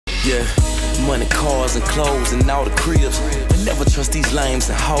Yeah, money, cars, and clothes, and all the cribs. But never trust these lames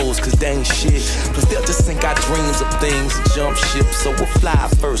and hoes, cause they ain't shit. Plus they'll just sink our dreams of things and jump ship. So we'll fly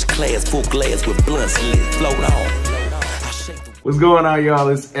first class, full glass with blunts lit. Float on. What's going on, y'all?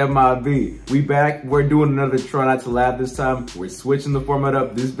 It's m.I.b. We back. We're doing another Try Not to Laugh this time. We're switching the format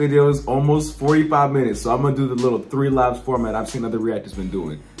up. This video is almost 45 minutes, so I'm gonna do the little 3 laps format I've seen other reactors been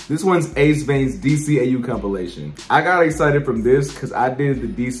doing. This one's Acevane's Dcau compilation. I got excited from this because I did the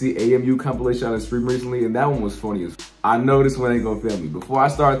Dcau compilation on the stream recently, and that one was funny as I know this one ain't gonna fail me. Before I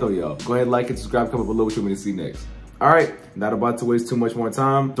start though, y'all, go ahead, like and subscribe, comment below what you want me to see next. All right, not about to waste too much more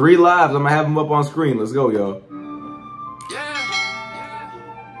time. 3 lives, I'm gonna have them up on screen. Let's go, y'all.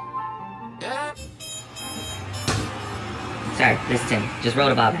 Sir, listen to me. Just roll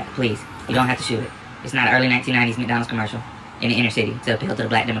the ball back, please. You don't have to shoot it. It's not an early 1990s McDonald's commercial in the inner city to appeal to the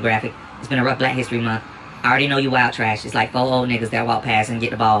black demographic. It's been a rough Black History Month. I already know you wild trash. It's like 4 old niggas that walk past and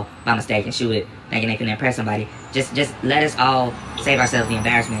get the ball by mistake and shoot it, thinking they can impress somebody. Just let us all save ourselves the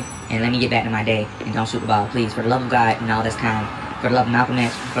embarrassment and let me get back to my day and don't shoot the ball, please. For the love of God and all that's kind. For the love of Malcolm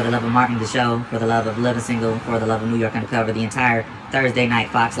X, for the love of Martin the Show, for the love of Living Single, for the love of New York Undercover, the entire Thursday night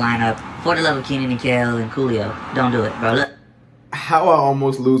Fox lineup, for the love of Kenan and Kel and Coolio. Don't do it, bro. Look. How I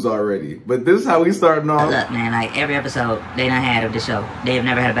almost lose already, but this is how we starting off. Look, man, like every episode they done had of the show, they have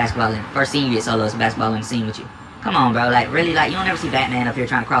never had a basketball in. First scene you get solo is a basketball in the scene with you. Come on, bro, like really, like you don't ever see Batman up here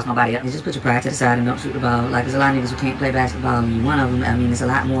trying to cross nobody up. You just put your pride to the side and don't shoot the ball. Like there's a lot of niggas who can't play basketball, and you one of them. I mean, there's a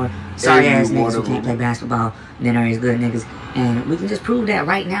lot more sorry ass niggas who can't play basketball than there is good niggas, and we can just prove that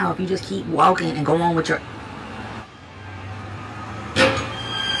right now if you just keep walking and go on with your.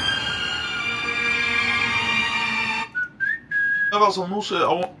 I got some new shit.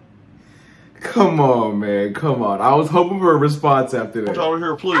 Come on, man. Come on. I was hoping for a response after that. Y'all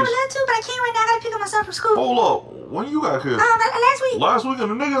here, please. I would love to, but I can't right now. I gotta pick up my son from school. Hold up. When you got here? Last week. Last week,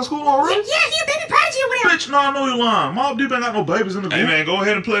 and the nigga in school already? Yeah, he a baby prodigy or whatever. Bitch, no, I know you lying. m.I.b ain't got no babies in the group. Hey man, go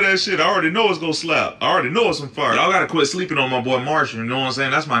ahead and play that shit. I already know it's gonna slap. I already know it's some fire. Y'all gotta quit sleeping on my boy Marshall. You know what I'm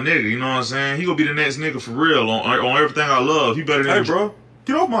saying? That's my nigga. You know what I'm saying? He gonna be the next nigga for real on everything I love. He better than. Hey, bro.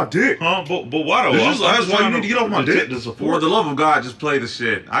 Get off my dick. Huh? But why though? That's why you need to get off my dick. For the love of God, just play the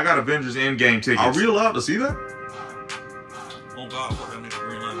shit. I got Avengers Endgame tickets. Are we allowed to see that? Oh God, fuck that nigga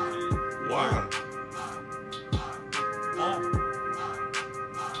green light. Why?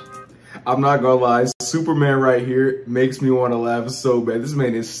 I'm not gonna lie, Superman right here makes me want to laugh so bad. This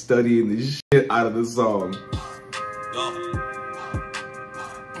man is studying the shit out of the song.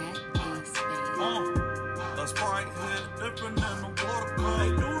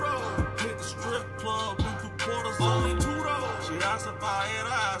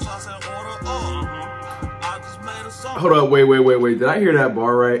 Hold up, wait. Did I hear that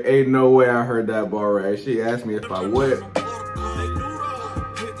bar right? Ain't no way I heard that bar right. She asked me if I would.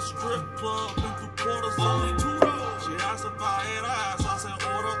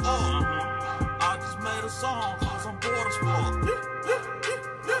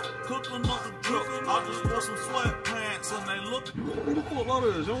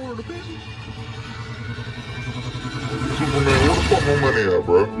 Superman, where the fuck my money at,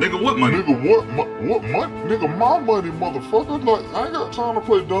 bro? Nigga, what money? Nigga, what money? Nigga, my money, motherfucker. Like, I ain't got time to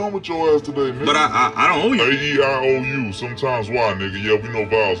play dumb with your ass today, nigga. But I don't owe you. A-E-I-O-U. Sometimes why, nigga? Yeah, we know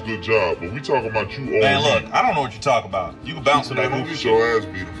Val's good job, but we talking about you owing. Man, look, I don't know what you talk about. You can bounce with that Don't movie. get your ass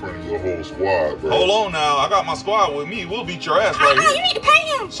beat in front of your whole squad, bro. Hold on now, I got my squad with me. We'll beat your ass right here. You need to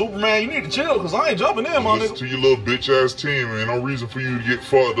pay him. Superman, you need to chill, cause I ain't jumping in, my Listen nigga. to your little bitch ass team, man. No reason for you to get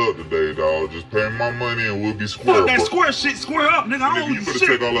fucked up today, dog. Just pay my money and we'll be square. Fuck that bro. square shit, square up, nigga. I don't Nigga, you owe better shit.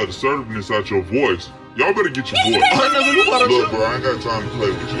 take all that assertiveness out your voice. Y'all better get your voice. Nigga, you better Look, chill. bro, I ain't got time to play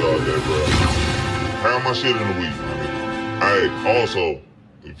with you all day, bro. Have my shit in a week, my nigga. Hey, also,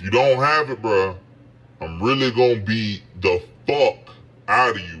 if you don't have it, bro, I'm really gonna beat the fuck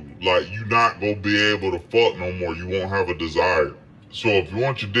out of you. Like, you not gonna be able to fuck no more. You won't have a desire. So if you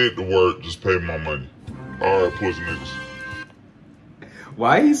want your dick to work, just pay my money. All right, pussy niggas.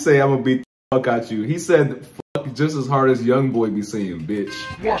 Why he say I'm gonna beat the fuck out you? He said fuck just as hard as young boy be saying, bitch.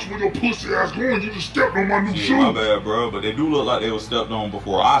 Watch where your pussy ass going. You just stepped on my new shoe. My bad, bro, but they do look like they were stepped on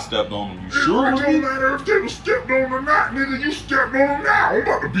before I stepped on them. You sure? It don't matter if they was stepped on or not, nigga. You stepped on them now. I'm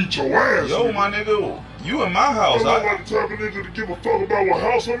about to beat your ass. Yo, nigga. my nigga, you in my house. I'm not like the type of nigga to give a fuck about what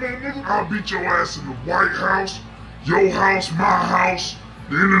house I'm in, nigga. I'll beat your ass in the White House, your house, my house,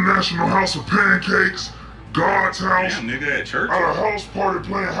 the International House of Pancakes, God's house. Damn, nigga at church. At a house party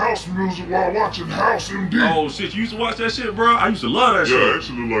playing house music while watching House MD. Oh shit, you used to watch that shit, bro? I used to love that shit. Yeah, I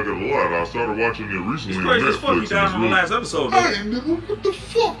actually like it a lot. I started watching it recently It's crazy on as fuck you Netflix. down on the last episode, though. Hey, nigga, what the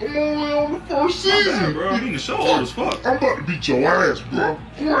fuck? I'm only on the first season. Bad, bro. You need to show old as fuck. I'm about to beat your ass, bro.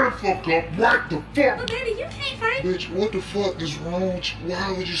 Where the fuck up? Right the fuck. But baby, you can't fight. Bitch, what the fuck is wrong with you?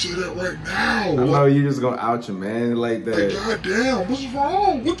 Why would you say that right now? I know you just gonna out your man like Hey, that. goddamn, what's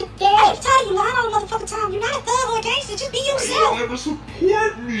wrong? What the I'm fuck? tired of you lying all the motherfucking time. You're not a thug or a gangster. Just be You yourself. don't ever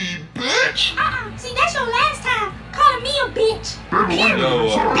support me, bitch. See, that's your last time calling me a bitch. Baby, wait a Yo,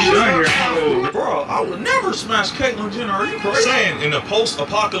 minute. I'm done here. Bro, I would never smash Caitlyn Jenner. Are you crazy? Saying in a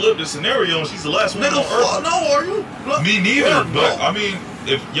post-apocalyptic scenario, and she's the last one Nigga, on fuck Earth. no, are you? Look, Me neither, fuck but no. I mean,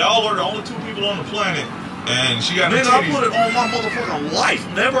 if y'all are the only two people on the planet, and she got the Nigga, I titties, put it on my motherfucking life.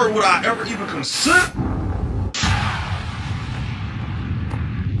 Never would I ever even consider.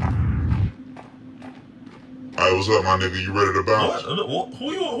 Hey, what's up, my nigga? You ready to bounce? What?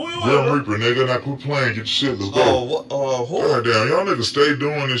 Who you Grim at? Reaper, nigga. Now quit playing. Get your shit. Let's go. Oh, what? Who? Goddamn, y'all niggas stay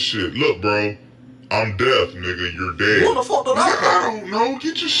doing this shit. Look, bro. I'm deaf, nigga. You're dead. Who the fuck did Nigga, I? I don't know.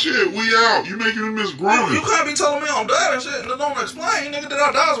 Get your shit. We out. You making me miss Groovy. You can't be telling me I'm dead and shit. Don't explain, nigga. Did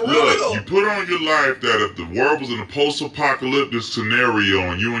I die as a real Look, you nigga? put on your life that if the world was in a post-apocalyptic scenario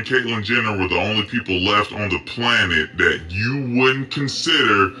and you and Caitlyn Jenner were the only people left on the planet that you wouldn't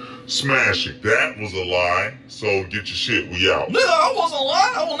consider smashing. That was a lie. So get your shit. We out. Nigga, I wasn't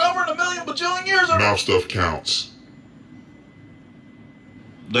lying. I will never in a million bajillion years ever. Mouth stuff counts.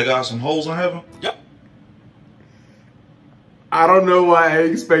 They got some holes in heaven. Yep. I don't know why I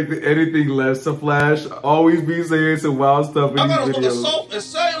expected anything less to Flash. Always be saying some wild stuff in I these gotta look at videos. soft and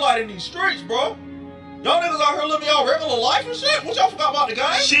cellulite in these streets, bro. Y'all niggas out here living y'all regular life and shit. What y'all forgot about the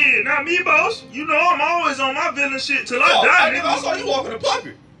game? Shit, not me, boss. You know I'm always on my villain shit till Oh, I die, hey, nigga, I saw you walking a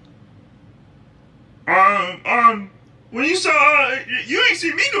puppy. When you saw, you ain't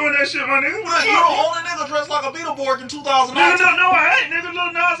see me doing that shit, my nigga. Man, you the only nigga dressed like a Beetleborg in 2019. No, I ain't, nigga.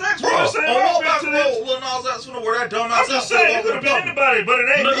 Lil Nas X. Bro, Bro, on saying Walkback to this. Road, Lil Nas X finna wear that dumb I'm ass just outfit saying, it walking could a have been puppy. anybody, but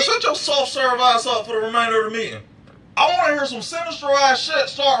it ain't Nigga, me. shut your soft-serve ass up for the remainder of the meeting. I want to hear some sinister ass shit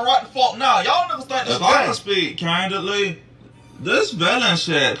starting right the fuck now. Y'all niggas think this If I can game. speak candidly, this villain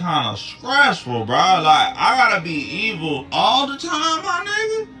shit kind of stressful, bro. Like, I gotta be evil all the time, my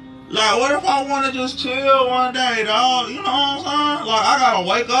nigga. Like, what if I want to just chill one day, dog? You know what I'm saying? Like, I gotta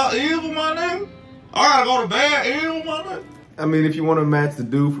wake up evil, my nigga. I gotta go to bed evil, my nigga. I mean, if you want to match the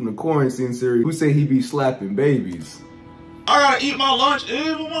dude from the quarantine series who say he be slapping babies. I gotta eat my lunch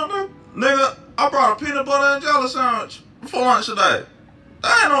evil, my nigga. Nigga, I brought a peanut butter and jelly sandwich for lunch today.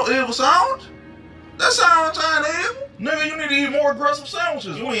 That ain't no evil sandwich. That sandwich ain't evil. Nigga, you need to eat more aggressive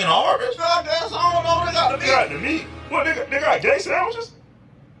sandwiches. You eating Arby's? I guess. I don't know. They got the They meat. got the meat. What, they got gay sandwiches?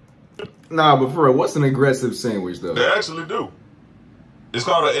 Nah, but for real, what's an aggressive sandwich though? They actually do. It's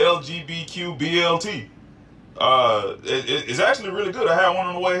called a LGBTQ BLT. It's actually really good. I had one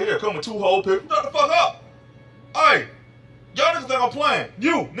on the way here. Come with 2 whole pickles. Shut the fuck up. Hey, y'all niggas think I'm playing.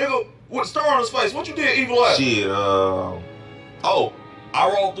 You, nigga, with a star on his face. What you did, evil ass? Shit, Oh, I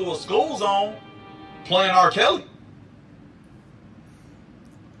rolled through a school zone playing R. Kelly.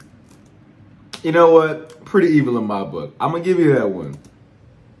 You know what? Pretty evil in my book. I'm gonna give you that one.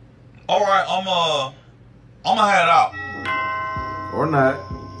 All right, I'ma head out. Or not.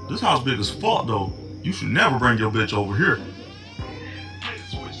 this house big as fuck though. You should never bring your bitch over here.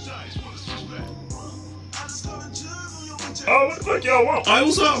 Oh, what the fuck y'all want? Hey,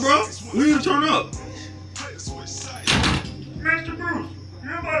 what's up, bro? We here to turn up. Mr. Bruce, you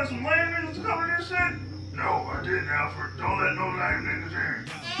invited some lame niggas to come in this shit? No, I didn't, Alfred. Don't let no lame niggas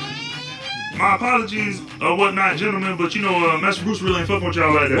in. My apologies or whatnot, gentlemen, but you know, Master Bruce really ain't fucking with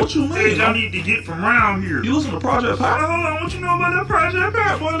y'all like that. What you mean? Hey, y'all need to get from around here. You listen to Project Pat? Hold on, what you know about that Project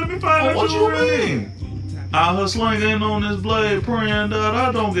Pat? Boy, let me find out What you real name. mean? Out here slinging on this blade, praying that I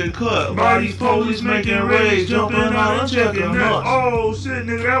don't get cut by these police making raids, jumping out and checking nuts. Oh shit,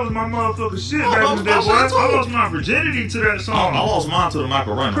 nigga, that was my motherfucking shit back in the day, boy. I lost my virginity to that I song. lost mine to the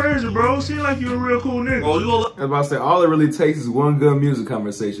Macarena. Crazy, bro. Seem like you a real cool nigga. Bro, you I was about to say, all it really takes is one good music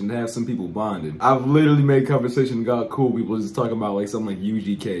conversation to have some people bonding. I've literally made conversation and got cool people just talking about like something like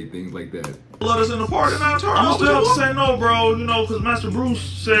UGK, things like that. Let us in the party now, turn. I'm I'm still still have have to to say no, bro. You know, because Master Bruce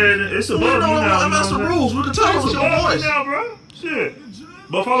said it's above You you know now. that's the rules. We can tell us It's your above voice. you now, bro. Shit.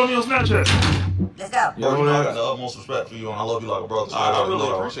 But follow me on Snapchat. Let's go. You know Bro, you know I what? got the utmost respect for you, and I love you like a brother. So I I really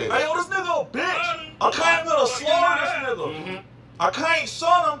really appreciate appreciate it. it. Hey, yo, this nigga a bitch. I came here to slaughter this nigga. I can't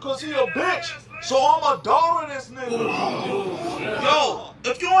son him cause he a bitch. So I'm a daughter this nigga. Yo,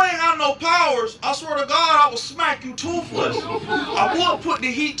 if you ain't got no powers, I swear to God I will smack you toothless. I would put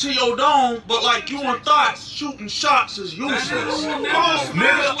the heat to your dome, but like you and thoughts, shooting shots is useless.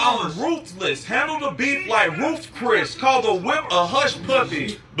 Nigga, I'm ruthless. Handle the beef like Roof Chris. Call the whip a hush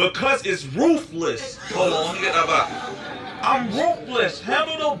puppy because it's ruthless. Hold on, let me get that back. I'm ruthless.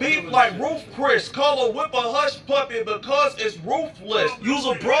 Handle the beef like Roof Chris. Call a whip a hush puppy because it's ruthless. You's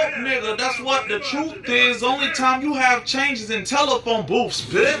a broke nigga. That's what the truth is. Only time you have changes in telephone booths,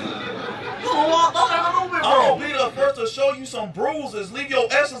 bitch. I'll be the first to show you some bruises. Leave your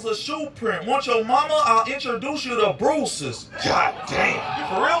essence a shoe print. Want your mama? I'll introduce you to Bruce's. God damn. You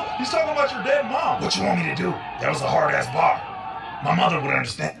for real? He's talking about your dead mom. What you want me to do? That was a hard ass bar. My mother would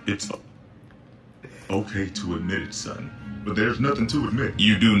understand. It's okay to admit it, son. But there's nothing to admit.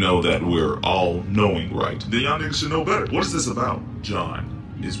 You do know that we're all knowing, right? Then y'all niggas should know better. What is this about?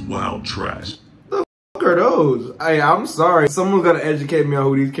 John is wild trash. The fuck are those? Hey, I'm sorry. Someone's gotta educate me on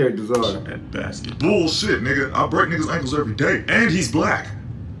who these characters are. At basket. Bullshit, nigga. I break niggas' ankles every day. And he's black.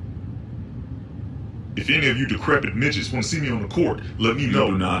 If any of you decrepit midgets want to see me on the court, let me know.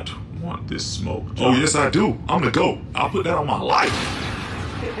 You do not want this smoke. Oh, yes, I do. I'm the GOAT. I'll put that on my life.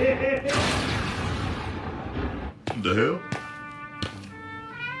 The hell?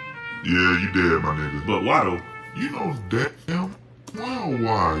 Yeah, you dead, my nigga. But why though? You know damn well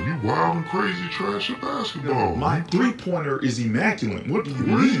why. You wild and crazy trash at basketball. My three-pointer is immaculate. What do you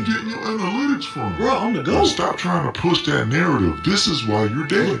Where you mean? getting your analytics from? Bro, I'm the Now GOAT. stop trying to push that narrative. This is why you're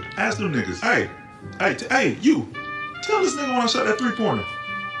dead. Ask them niggas. Hey, you. Tell this nigga when I shot that three-pointer.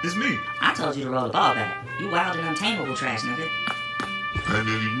 It's me. I told you to roll the ball back. You wild and untamable trash, nigga. Hey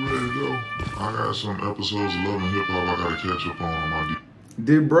nigga, you ready to go? I got some episodes of Love and Hip Hop I gotta catch up on my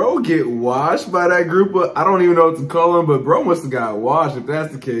Did bro get washed by that group of, I don't even know what to call him, but bro must have got washed if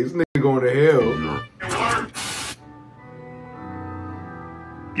that's the case. This nigga going to hell.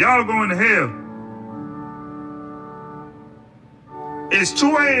 Yeah. Y'all going to hell. It's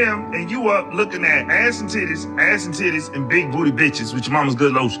 2 a.m. and you up looking at ass and titties, and big booty bitches with your mama's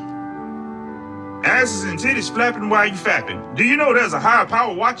good lotion. Asses and titties flapping while you fapping. Do you know there's a higher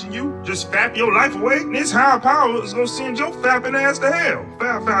power watching you just fap your life away? This higher power is gonna send your fapping ass to hell.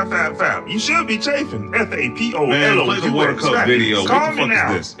 Fap. You should be chafing. F-A-P-O-L-O. Man, play the Water Cup video. Call What the me fuck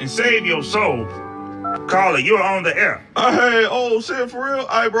now is this? and save your soul. Call it. You're on the air. Hey, oh shit, for real?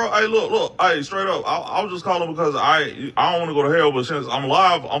 Hey, bro, hey, look, hey, straight up. I was just calling because I don't want to go to hell, but since I'm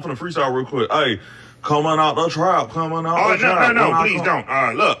live, I'm finna freestyle real quick. Hey, coming out the trap, coming out the trap. No, please don't.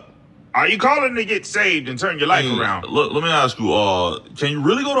 Look. Are you calling to get saved and turn your life around? Look, let me ask you, can you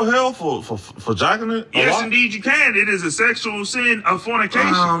really go to hell for jacking it? Yes, indeed you can. It is a sexual sin of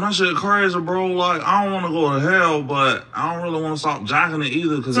fornication. That shit crazy, bro. Like, I don't want to go to hell, but I don't really want to stop jacking it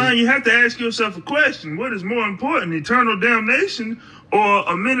either. Cause Son, you have to ask yourself a question. What is more important, eternal damnation or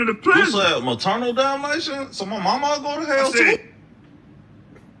a minute of pleasure? You said maternal damnation? So my mama go to hell too?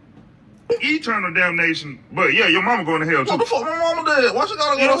 Eternal damnation, but yeah, your mama going to hell too. What the fuck my mama did? Why she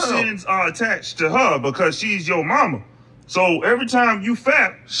gotta go Your to hell? sins are attached to her because she's your mama. So every time you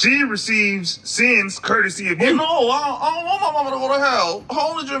fap, she receives sins courtesy of you. No, I don't want my mama to go to hell. Her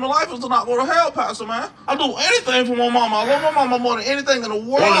only dream in life is to not go to hell, Pastor, man. I do anything for my mama. I love my mama more than anything in the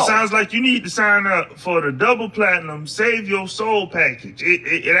world. Well, it sounds like you need to sign up for the double platinum Save Your Soul package.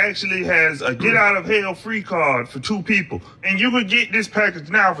 It actually has a get out of hell free card for 2 people. And you can get this package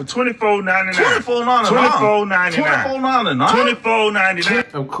now for $24.99. $24.99.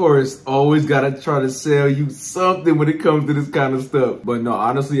 $24.99. Of course, always gotta try to sell you something when it comes to this kind of stuff. But no,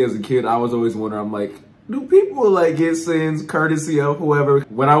 honestly, as a kid, I was always wondering, I'm like, do people like get sins courtesy of whoever?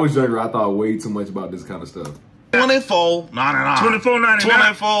 When I was younger, I thought way too much about this kind of stuff. $24.99. $24.99.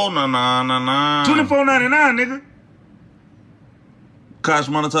 $24.99. $24.99, nigga. Cash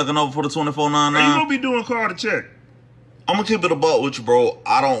money taking over for the $24.99. Hey, you gonna be doing card to check. I'm gonna keep it a buck with you, bro.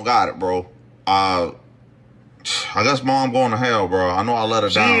 I don't got it, bro. I guess mom going to hell, bro. I know I let her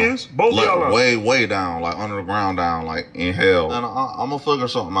down. She is. Both let y'all are. way down, like under the ground down, like in hell. And I'm gonna figure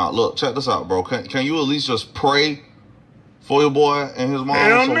something out. Look, check this out, bro. Can you at least just pray for your boy and his mom?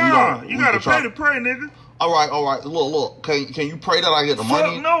 Hell so no. You gotta pay to pray, nigga. All right. Look. Can you pray that I get the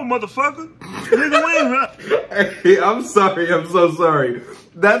money? Fuck no, motherfucker. Nigga, we ain't. Hey, I'm sorry. I'm so sorry.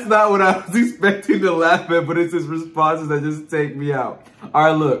 That's not what I was expecting to laugh at, but it's his responses that just take me out. All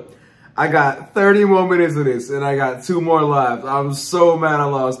right, look. I got 30 more minutes of this, and I got 2 more lives. I'm so mad I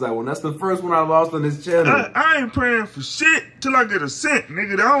lost that one. That's the first one I lost on this channel. I ain't praying for shit till I get a cent,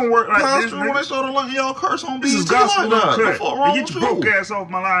 nigga. That don't work like Pastor, this, when they nigga. started letting y'all curse on This is BT like gospel that, uncut. what the fuck wrong Get with your you? broke ass off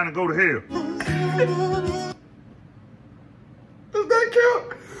my line and go to hell.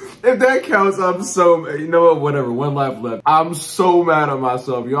 count? If that counts, I'm so, you know what, whatever, one life left. I'm so mad at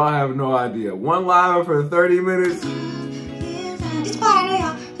myself. Y'all have no idea. One live for 30 minutes. This part I know,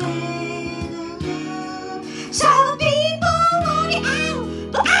 y'all. Some people want it out,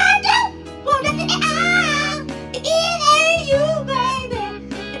 but I don't want nothing out. It ain't you, baby.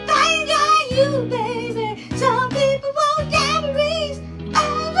 If I ain't got you, baby. Some people want diaries,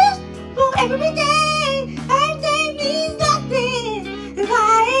 others want every day. Everything means nothing if I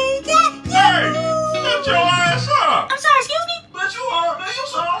ain't got you. Hey, get your ass up. I'm sorry, excuse me? Bitch, you are, man, you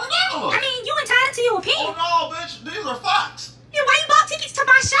sound ridiculous. I mean, you entitled to your opinion. Oh no, bitch, these are facts. Yeah, why you bought tickets to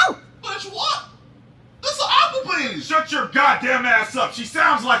my show? Bitch, what? This is Applebee's. Shut your goddamn ass up. She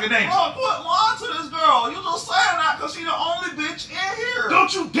sounds like an angel. Bro, quit lying to this girl. You just saying that because she's the only bitch in here.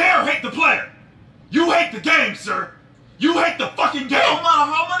 Don't you dare hate the player. You hate the game, sir. You hate the fucking game. No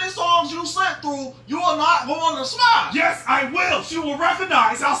matter how many songs you sent through, you are not going to smash. Yes, I will. She will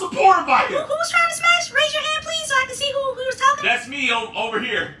recognize how supportive I Who am. was trying to smash? Raise your hand, please, so I can see who was talking. That's me over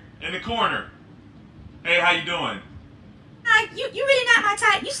here in the corner. Hey, how you doing? You really not my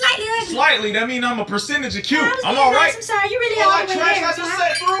type. You slightly ugly. Slightly, that mean I'm a percentage of cute. I was I'm being alright. nice, I'm sorry. You really You all like the way trash there. I so just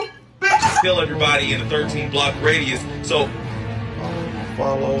I- sent through? Bitch. Kill everybody in a 13-block radius. So,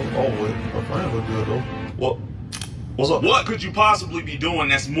 Follow. Oh, wait. My friend look good, though. What's up? what could you possibly be doing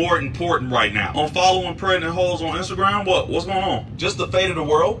that's more important right now? I'm following pregnant hoes on Instagram. What's going on? Just the fate of the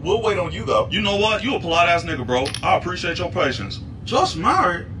world. We'll wait on you, though. You know what? You a polite ass nigga, bro. I appreciate your patience. Just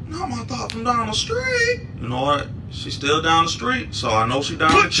married? Not my thought from down the street. You know what? She's still down the street, so I know she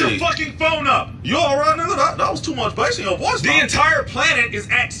down the Put your cheat. fucking phone up. You alright, nigga? That was too much bass in your voice. The now. entire planet is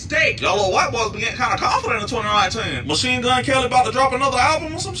at stake. Y'all little white boys be getting kind of confident in 2019. Machine Gun Kelly about to drop another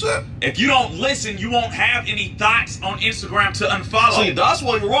album or some shit? If you don't listen, you won't have any thoughts on Instagram to unfollow. See, that's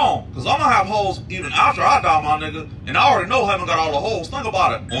where you're wrong. Because I'm going to have hoes even after I die, my nigga. And I already know Heaven got all the hoes. Think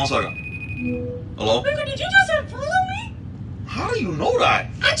about it. 1 second. Hello? Nigga, did you just unfollow me? How do you know that?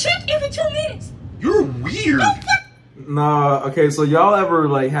 I check every 2 minutes. You're weird. Nah, okay, so y'all ever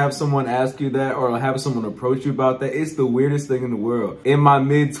like have someone ask you that or have someone approach you about that? It's the weirdest thing in the world. In my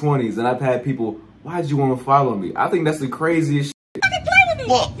mid-20s, and I've had people, why'd you want to follow me? I think that's the craziest shit. Fucking play with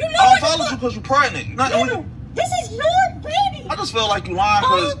me. Look, You know I what followed the you because you're pregnant. Not fuck? No, this is your baby. I just feel like you lying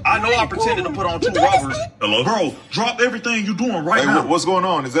because I know I pretended to put on 2 rubbers. Hello? Bro, drop everything you doing right now. What's going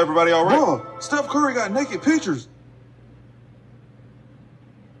on? Is everybody all right? Bro, Steph Curry got naked pictures.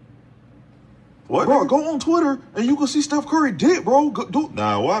 What? Bro, go on Twitter and you can see Steph Curry dick, bro.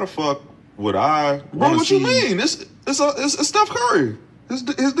 Nah, why the fuck would I Bro, want to what see? you mean? It's Steph Curry. His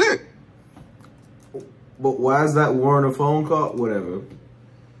dick. But why is that warrant a phone call? Whatever.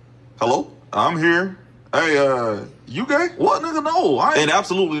 Hello? I'm here. Hey, you gay? What, nigga? No, I ain't. And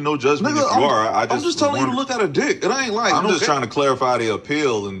absolutely no judgment Nigga, if you are. I'm just telling you to look at a dick. It ain't like I'm no just gay. trying to clarify the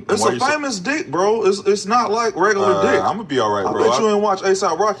appeal. And It's why a you so- famous dick, bro. It's not like regular dick. I'm gonna be all right, I bro. bet you ain't watch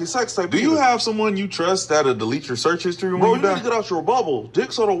A$AP Rocky sex tape. Do you either. have someone you trust that'll delete your search history when Bro, you you need die? to get out your bubble.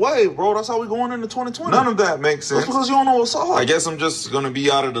 Dicks are the wave, bro. That's how we going into 2020. None of that makes sense. That's because you don't know what's up. I guess I'm just gonna be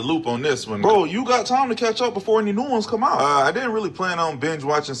out of the loop on this one. Bro, you got time to catch up before any new ones come out. I didn't really plan on binge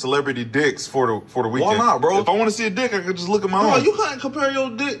watching celebrity dicks for the weekend. Why not, bro? If I want to see a dick, I could just look at my Bro, own. you can't compare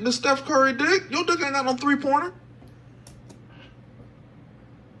your dick to Steph Curry dick. Your dick ain't got no 3-pointer.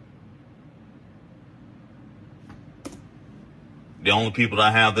 The only people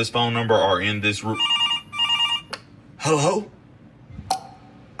that have this phone number are in this room. Hello?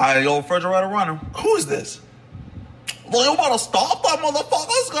 Hey, your refrigerator running. Who is this? Well, you better stop that motherfucker.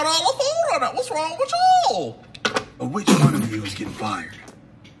 It's got all the food on it. What's wrong with you? Which one of you is getting fired?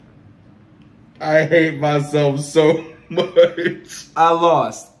 I hate myself so much. I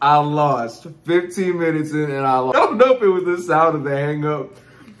lost. 15 minutes in and I lost. I don't know if it was the sound of the hang up,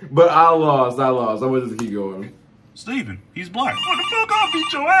 but I lost. I want to keep going. Steven, he's black. What the fuck? I'll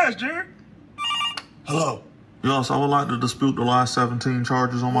beat your ass, Jared. Hello? Yes, I would like to dispute the last 17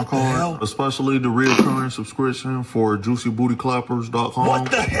 charges on my card, hell? especially the reoccurring subscription for JuicyBootyClappers.com. What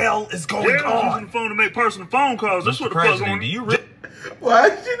the hell is going Jared's using on? the phone to make personal phone calls. That's what the fuck President, going do on. you really? Why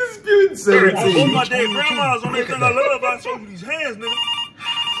is she disputing Both 17? my dead grandmas on everything I love. I show you these hands, nigga.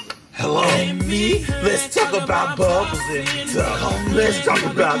 Hello? Me? Let's talk about bubbles and let's talk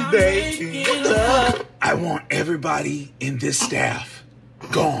about dating. I want everybody in this staff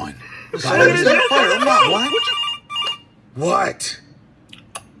gone. I'm not black. What?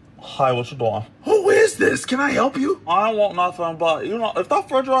 Hi, what you doing? Who is this? Can I help you? I don't want nothing but, you know, if that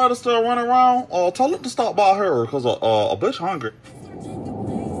refrigerator's still running around, tell it to stop by here, because a bitch hungry.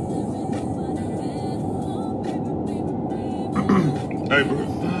 Hey, bro.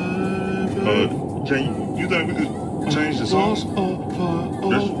 Jay, you think we could change the song?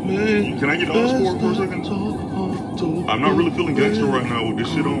 Can I get on this for a second? I'm not really feeling gangster right now with this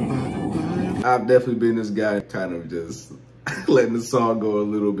shit on. I've definitely been this guy kind of just letting the song go a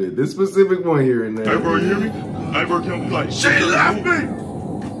little bit. This specific one here and there. Hey, bro, you hear me? Hey, bro, can we like, she left me!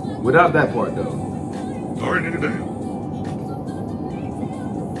 Without that part, though. All right, nigga, damn.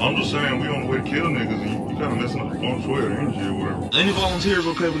 I'm just saying, we on the way to kill niggas, and you kind of messing up the feng shui or the energy or whatever. Any volunteers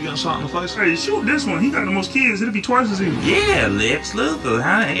okay with getting shot in the face? Hey, shoot this one. He got the most kids. It'll be twice as easy. Yeah, Lex Luthor.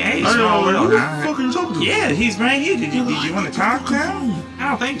 Hey, small who world. the fuck are you talking to? Yeah, he's right here. Did you want to talk to him? I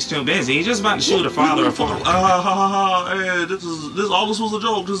don't think he's too busy. He's just about to shoot a father or father. Hey, this all this was a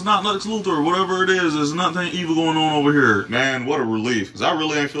joke. This is not Lex Luthor. Whatever it is, there's nothing evil going on over here. Man, what a relief. Because I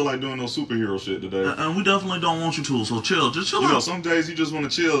really ain't feel like doing no superhero shit today. And we definitely don't want you to, so chill. Just chill You out. know, some days you just want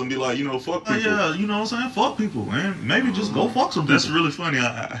to chill and be like, you know, fuck people. Yeah, you know what I'm saying? Fuck people, man. Maybe just go fuck some people. That's really funny.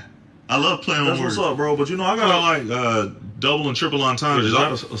 I love playing That's on words. what's up, bro. But you know, I gotta like double and triple entendre. Is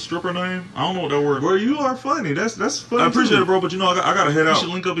that a stripper name? I don't know what that word. Bro, you are funny. That's funny. I appreciate too. it, bro. But you know, I gotta head We out. should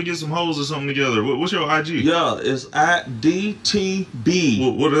link up and get some hoes or something together. What's your IG? Yeah, it's at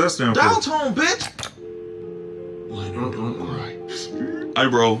DTB. What does that stand for? Dial tone, bitch. Hey,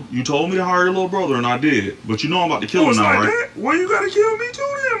 bro, you told me to hire your little brother, and I did. But you know I'm about to kill him now, right? Well, you gotta kill me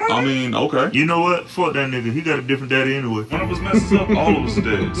too, then, man. I mean, okay. You know what? Fuck that nigga. He got a different daddy anyway. One of us messes up, all of us are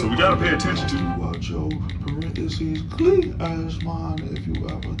dead. So we gotta pay attention to you. Watch your parentheses clean as mine if you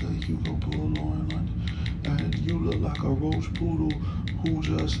ever think you can pull on it. And you look like a roach poodle who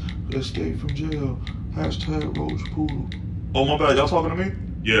just escaped from jail. Hashtag roach poodle. Oh, my bad. Y'all talking to me?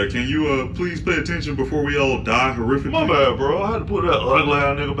 Yeah, can you please pay attention before we all die horrifically? My bad, bro. I had to put that ugly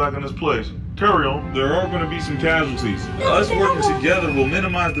ass nigga back in his place. Carry on. There are going to be some casualties. Us working together will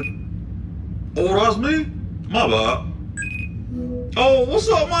minimize the... Oh, that's me? My bad. Oh, what's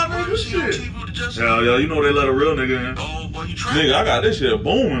up, my nigga? Shit. Hell yeah, you know they let a real nigga in. Nigga, I got this shit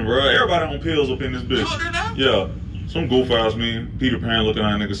booming, bro. Everybody on pills up in this bitch. Yeah. Some goof ass me, Peter Pan looking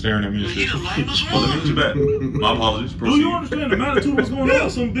at a nigga staring at me and shit. Well, let me get you back. My apologies. Proceed. Do you understand the magnitude of what's going on?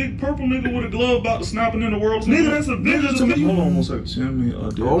 Some big purple nigga with a glove about to snapping in the world. Nigga, that's a nigga to me. Hold on one second. Send me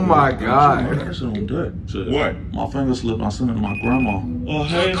a Oh my God. That shit on deck. Shit. What? My finger slipped. I sent it to my grandma. Oh,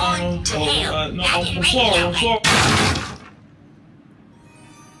 hey, mama. No, I'm sorry.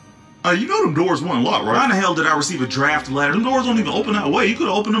 You know them doors weren't locked, right? Why the hell did I receive a draft letter? Them doors don't even open that way. You could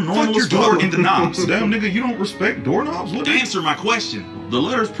have opened them normal. Fuck your door in the knobs. Damn, nigga, you don't respect doorknobs? What? Answer my question. The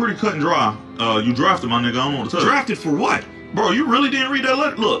letter's pretty cut and dry. You drafted my nigga. I don't know what to tell you. Drafted for what? Bro, you really didn't read that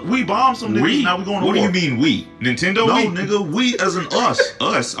letter? Look, we bombed some niggas. Now we going to war. What do you mean we? Nintendo? No, we? nigga, we as in us.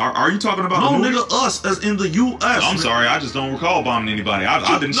 Us? Are you talking about No, the nigga, us as in the U.S. I'm sorry, I just don't recall bombing anybody.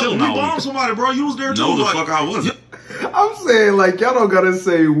 I've been chilling We all bombed week. somebody, bro. You was there too. No, the like, fuck I wasn't. I'm saying, like, y'all don't gotta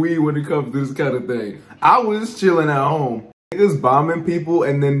say we when it comes to this kind of thing. I was chilling at home. Niggas bombing people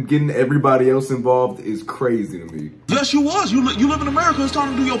and then getting everybody else involved is crazy to me. Yes, you was. You live in America. It's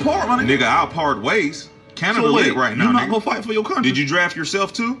time to do your part, my nigga. Nigga, I'll part ways. Canada So lit wait, right now, you not nigga. gonna fight for your country? Did you draft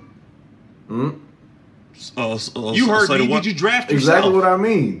yourself too? You heard say me. what? Did you draft yourself? Exactly what I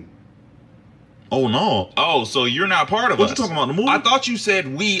mean. Oh no. Oh, so you're not part of What us. you talking about, the movie? I thought you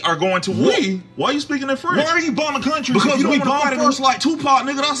said we are going to war. We? Why are you speaking in French? Why are you bombing countries? Because if you we don't wanna bombed fight first like Tupac,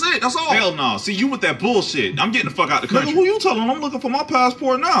 nigga. That's it. That's all. Hell no. See, you with that bullshit. I'm getting the fuck out the country. Nigga, who you telling? I'm looking for my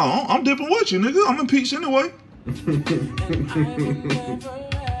passport now. I'm dipping with you, nigga. I'm impeached anyway.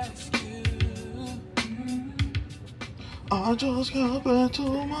 I just got back to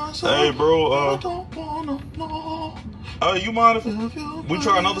myself. Hey, bro. I don't wanna know. You mind if we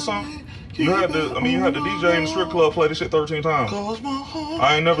try another song? You had the DJ in the strip club play this shit 13 times.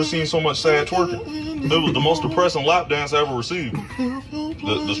 I ain't never seen so much sad twerking. It was the most depressing lap dance I ever received.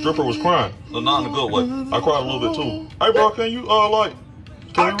 The stripper was crying, not in a good way. I cried a little bit too. Hey, bro, can you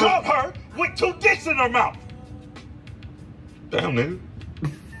I caught her with 2 dicks in her mouth. Damn, nigga.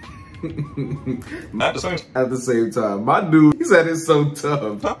 At At the same time, my dude, he said it's so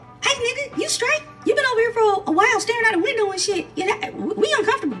tough. Hey, nigga, you straight? You been over here for a while staring out the window and shit. We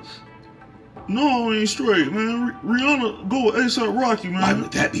uncomfortable. No, I ain't straight, man. Rihanna go with A$AP Rocky, man. Why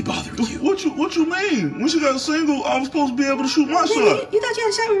would that be bothering you? What you mean? When she got single, I was supposed to be able to shoot my shot. Nigga, you thought you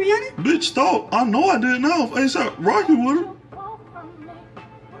had a shot with Rihanna? Bitch, thought. I know I did now if A$AP Rocky with her.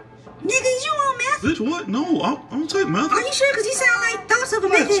 Nigga, is you on meth? Bitch, what? No, I don't take meth. Are you sure? Because you sound like thoughts of a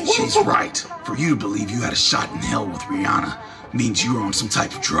meth. She's right. For you to believe you had a shot in hell with Rihanna means you were on some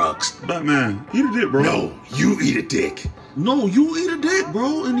type of drugs. Batman, eat a dick, bro. No, you eat a dick. No, you eat a dick,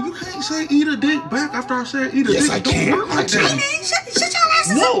 bro. And you can't say eat a dick back after I said eat a dick. Yes, I can. Work like I that. can. Hey, man, shut your ass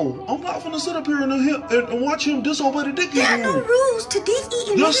No, I'm not gonna sit up here and watch him disobey the dick eating There are no rule. rules to dick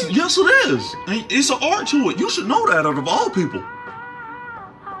eating. Yes, nigga. yes it is. And it's an art to it. You should know that out of all people.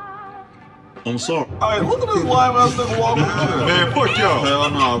 I'm sorry. Hey, look at this lame ass nigga walking in. Man, fuck y'all. Hell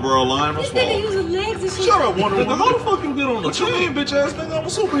no, bro. Lame as This nigga fuck. using legs and shit. Shut up, Wonder Woman. How the fuck you get on the team, bitch ass nigga? I'm a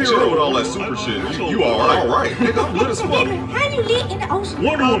superhero. Chill with all that super shit. You alright. Nigga, I'm lit as fuck. Nigga, how do you live in the ocean?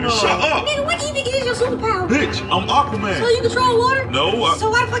 Wonder Woman, shut up. Nigga, what even is your superpower? Bitch, I'm Aquaman. So you control water? No,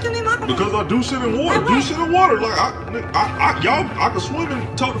 So why the fuck your name Aquaman? because I do shit in water. Do shit in water. Like I can swim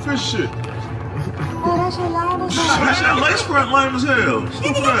and talk to fish shit. Oh, that shit lame as That shit lace front lame as hell. Nigga,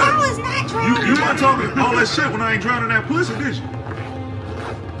 Stupid your power ass. is not drowning. You weren't talking all that shit when I ain't drowning that pussy, did you?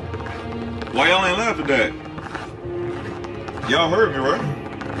 Why y'all ain't laugh at that? Y'all heard me, right?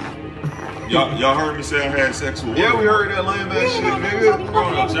 Y'all heard me say I had sex with women. Yeah, we heard that lame ass shit, nigga.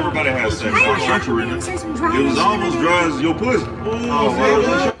 Grown-ups, everybody has sex. I There's ain't structure in it. say some dry It was shit. almost dry as your pussy.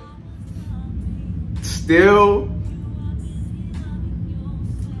 Oh, Still.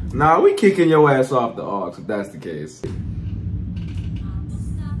 Nah, we kicking your ass off the aux if that's the case.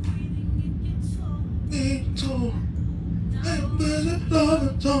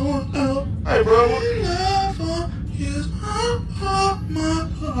 Hey, bro.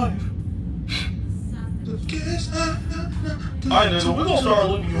 Alright, nigga, we're gonna start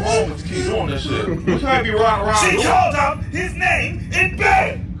leaving you home if you keep doing this shit. We can't be riding around. She called out his name in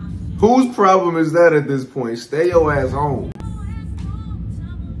bed. Whose problem is that at this point? Stay your ass home.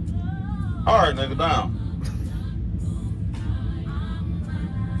 Alright, nigga, down.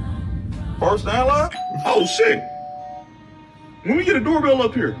 First and last? Oh, shit. When we get a doorbell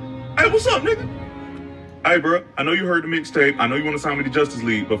up here. Hey, what's up, nigga? Hey, bro, I know you heard the mixtape. I know you want to sign me to Justice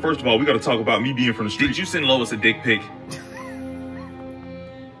League, but first of all, we got to talk about me being from the street. Did you send Lois a dick pic?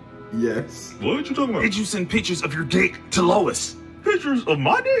 Yes. What you talking about? Did you send pictures of your dick to Lois? Pictures of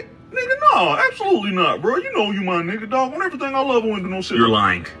my dick? Nigga, no, absolutely not, bro. You know you my nigga, dog. On everything I love, I wouldn't do no shit. You're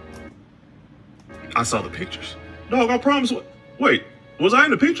lying. I saw the pictures. Dog, I promise. Wait, was I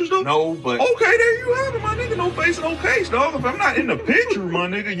in the pictures, though? No, but... Okay, there you have it, my nigga. No face, no case, dog. If I'm not in the picture, my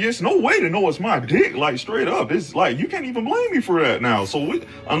nigga, yes, no way to know it's my dick, like, straight up. It's like, you can't even blame me for that now. So,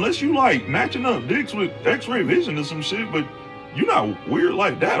 unless you, like, matching up dicks with x-ray vision or some shit, but you're not weird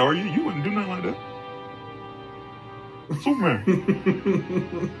like that, are you? You wouldn't do nothing like that.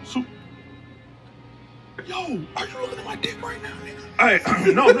 Superman. Yo, are you looking at my dick right now, nigga?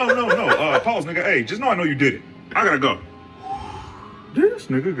 Hey, no. Pause, nigga. Hey, just know I know you did it. I gotta go. This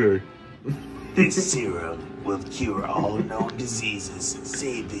nigga gay. This serum will cure all known diseases,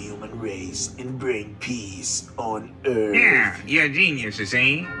 save the human race, and bring peace on Earth. Yeah, you're a genius, you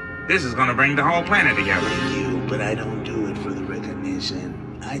see. This is gonna bring the whole planet together. Thank you, but I don't do it for the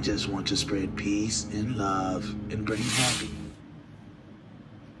recognition. I just want to spread peace and love and bring happiness.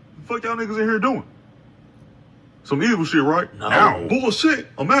 What the fuck y'all niggas in here doing? Some evil shit, right? No. Bullshit.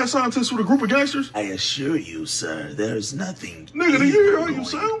 A mad scientist with a group of gangsters? I assure you, sir, there's nothing. Nigga, do you hear how you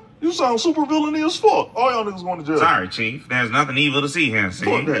sound? You sound super villainy as fuck. All y'all niggas going to jail. Sorry, Chief. There's nothing evil to see here, see?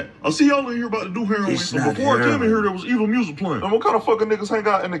 Fuck that. I see y'all in here about to do heroin. It's And not before I came in heroin. here, there was evil music playing. And what kind of fucking niggas hang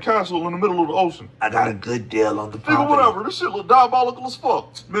out in the castle in the middle of the ocean? I got a good deal on the Nigga, property. whatever. This shit look diabolical as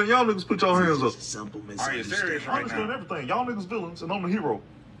fuck. Man, y'all niggas put y'all hands up. It's a simple Are you serious misunderstanding. I right understand now? everything. Y'all niggas villains, and I'm the hero.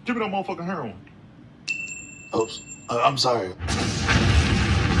 Give me that motherfucking heroin. Oops. I'm sorry.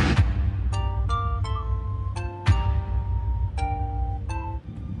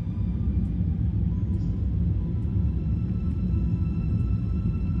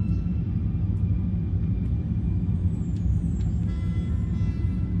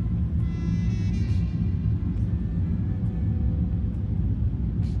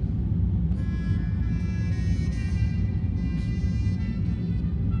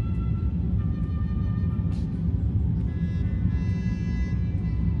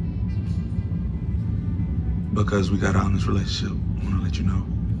 Because we got out in this relationship, I want to let you know.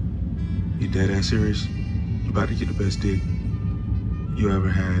 You dead ass serious? You about to get the best dick you ever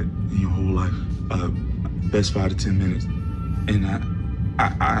had in your whole life. Best 5 to 10 minutes. And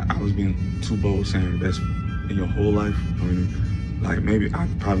I was being too bold saying best in your whole life. I mean, like maybe I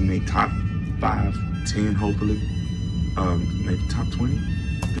probably make top 5, 10 hopefully. Maybe top 20.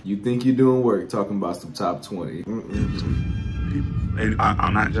 You think you're doing work talking about some top 20. And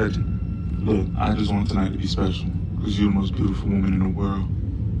I'm not judging. Look, I just want tonight to be special because you're the most beautiful woman in the world.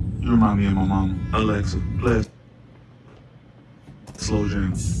 You remind me of my mama. Alexa, play slow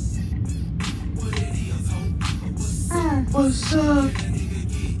jam. What's up?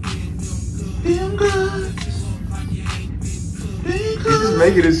 Being good. He's just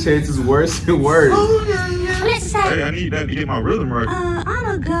making his chances worse and worse. Oh, yeah, yeah. Let's start. Hey, I need that to get my rhythm right.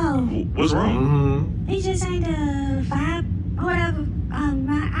 I'ma go. What's wrong? He just ain't the vibe or whatever.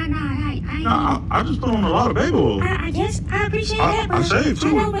 I just put on a lot of baby oil. I guess I appreciate that, but I shaved too.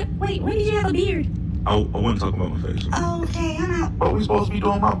 I know, but wait, when did you have a beard? I wouldn't talk about my face. Okay, I'm out. But we supposed to be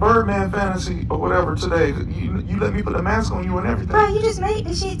doing my Birdman fantasy or whatever today. You let me put a mask on you and everything. Bro, you just made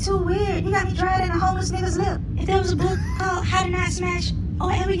this shit too weird. You got me dried in a homeless nigga's lip. If there was a book called How to Not Smash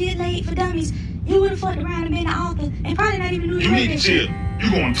or Ever Get Laid for Dummies, you would have fucked around and been the author and probably not even knew You need to chill.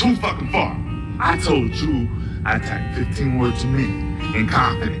 You going too fucking far. I told you I typed 15 words to me in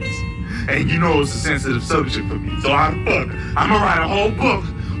confidence. And you know it's a sensitive subject for me. So I'm gonna write a whole book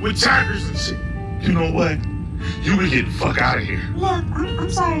with chapters and shit. You know what? You can get the fuck out of here. Look,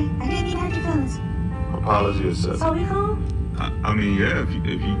 I'm sorry. I didn't mean to hurt your feelings. Apology accepted. So we cool? I mean, yeah, if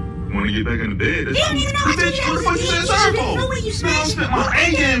you want to get back in the bed, that's You don't even know what the fuck you said sorry for? know when you smash. I spent my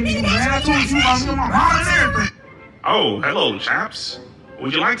A game, man. I told you about me on my mom and everything. Oh, hello, chaps.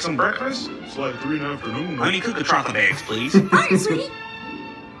 Would you like some breakfast? It's like 3 in the afternoon. Honey, cook the chocolate eggs, please. Hi, sweetie.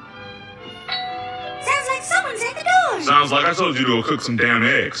 Sounds like someone's at the door. Sounds like I told you to cook some damn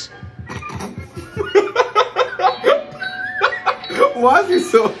eggs. Why is he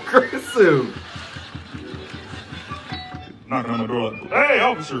so aggressive? Knocking on my door like, hey,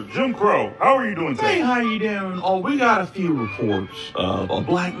 officer, Jim Crow, how are you doing today? Hey, how you doing? Oh, we got a few reports of a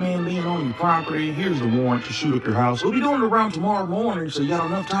black man being on your property. Here's the warrant to shoot up your house. We'll be doing it around tomorrow morning, so you got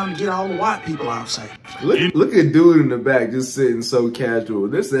enough time to get all the white people outside. Look at dude in the back just sitting so casual.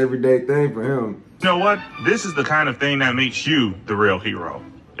 This is an everyday thing for him. You know what? This is the kind of thing that makes you the real hero.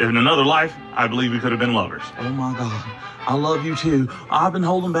 In another life, I believe we could have been lovers. Oh my God. I love you too. I've been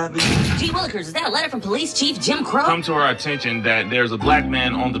holding back these. Gee Willikers, is that a letter from Police Chief Jim Crow? Come to our attention that there's a black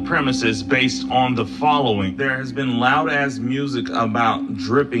man on the premises based on the following. There has been loud-ass music about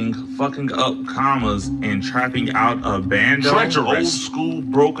dripping, fucking up commas, and trapping out a band. Treacherous. Old-school,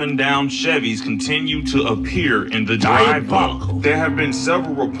 broken-down Chevys continue to appear in the driveway. There have been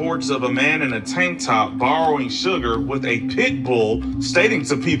several reports of a man in a tank top borrowing sugar with a pit bull, stating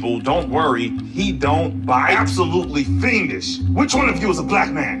to people, don't worry, he don't bite. Absolutely fiendish. Which one of you is a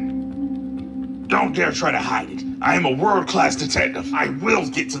black man? Don't dare try to hide it. I am a world-class detective. I will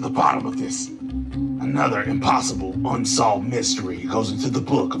get to the bottom of this. Another impossible, unsolved mystery goes into the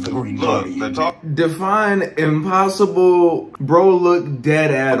book of the Green Party. Define impossible. Bro, look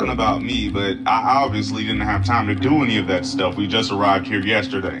dead at him. Talking about me, but I obviously didn't have time to do any of that stuff. We just arrived here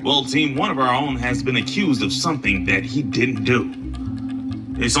yesterday. Well, team, one of our own has been accused of something that he didn't do.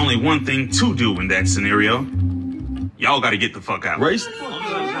 There's only one thing to do in that scenario. Y'all gotta get the fuck out. Race?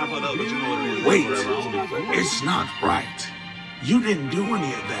 Wait, it's not right. You didn't do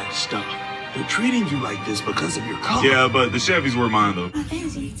any of that stuff. They're treating you like this because of your color. Yeah, but the Chevys were mine, though. Oh,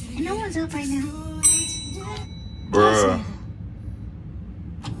 fancy. No one's up right now. Bruh.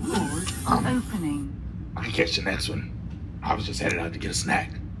 Opening. I can catch the next one. I was just headed out to get a snack.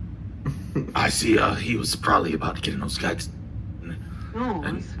 I see, he was probably about to get in those guys.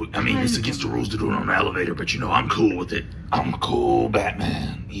 And, I mean, it's against the rules to do it on the elevator, but you know, I'm cool with it. I'm cool,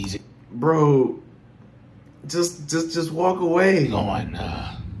 Batman. Easy. Bro, just walk away. Going,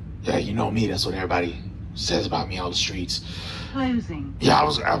 yeah, you know me, that's what everybody says about me on the streets. Closing. Yeah,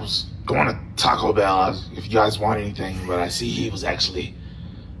 I was going to Taco Bell if you guys want anything, but I see he was actually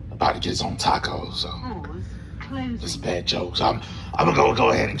about to get his own taco, so it's a bad joke. So I'm gonna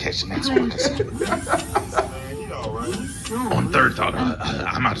go ahead and catch the next one. On third thought,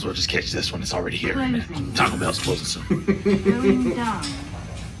 I might as well just catch this one. It's already here. Taco Bell's closing soon.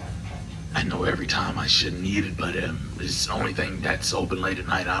 I know every time I shouldn't eat it, but it's the only thing that's open late at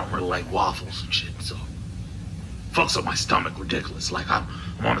night. I don't really like waffles and shit, so fucks up my stomach ridiculous. Like I'm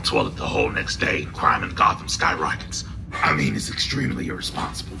on the toilet the whole next day, and crime in Gotham skyrockets. I mean, it's extremely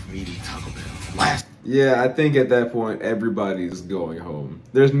irresponsible for me to eat Taco Bell. Yeah, I think at that point, everybody's going home.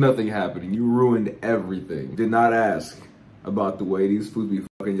 There's nothing happening. You ruined everything. Did not ask about the way these foods be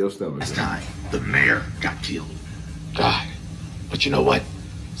fucking your stomach. Last time, the mayor got killed. God. But you know what?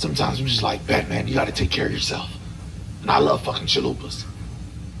 Sometimes I'm just like, Batman, you gotta take care of yourself. And I love fucking chalupas.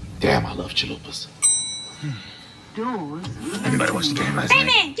 Damn, I love chalupas. Doors. Anybody watch the game last night?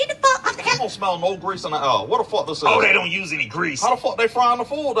 Batman, get the fuck off the I don't smell no grease in the air. What the fuck this is? Oh, they don't use any grease. How the fuck they frying the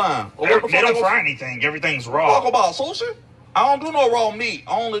food down? Or They what the fuck don't fry anything. Everything's Talk raw. about sushi? I don't do no raw meat.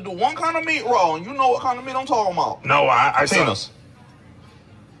 I only do one kind of meat raw, and you know what kind of meat I'm talking about. No, I Penis.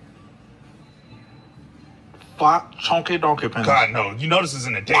 Fat, chunky donkey penis. God, no. You know this is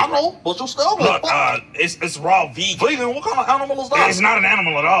in a day. I know, but you still Look, it's raw vegan. Vegan? What kind of animal is that? It's not an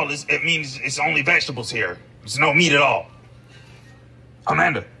animal at all. It means it's only vegetables here. There's no meat at all.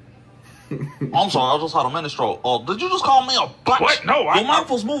 Amanda. I'm sorry, I just had a mini stroke. Did you just call me a bitch? What? No, Your mouth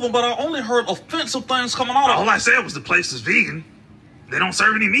was moving, but I only heard offensive things coming out of All I said was the place is vegan. They don't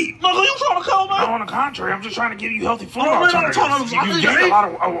serve any meat. Nigga, you trying to kill me? No, on the contrary, I'm just trying to give you healthy food I don't need no alternatives. alternatives. I You need gained a meat. lot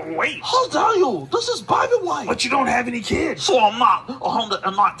of weight. How dare you? This is baby weight. But you don't have any kids. So I'm not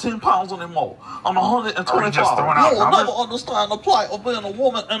 119 pounds anymore. I'm 125. Are you just throwing out You'll numbers? never understand the plight of being a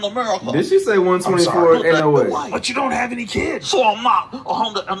woman in America. Did she say 124? Ain't no way. But you don't have any kids. So I'm not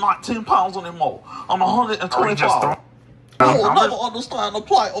 119 pounds anymore. I'm Are you just 125. throwing You will numbers? never understand the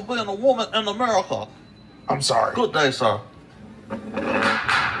plight of being a woman in America. I'm sorry. Good day, sir.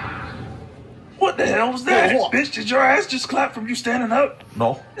 What the hell was that? What? Bitch, did your ass just clap from you standing up?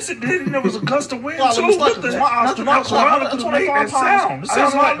 No. Yes, it did, and there was a gust of wind, Well, too. it was like What the my eyes nothing do not else clap. around it could make that sound. It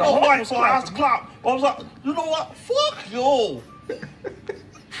sounds like the whole white place clapped. clap. I was like, you know what? Fuck you.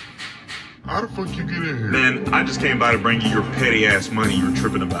 How the fuck you get in here? Man, I just came by to bring you your petty ass money you were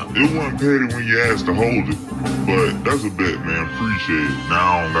tripping about. It wasn't petty when you asked to hold it, but that's a bet, man. Appreciate it.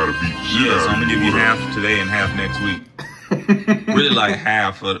 Now I don't gotta beat the shit Yeah, out so of I'm gonna give you whatever. half today and half next week. Really like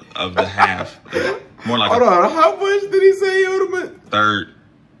half of the half. More like Hold on, how much did he say he owed him? a third,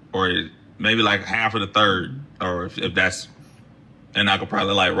 or maybe like half of the third, or if that's, and I could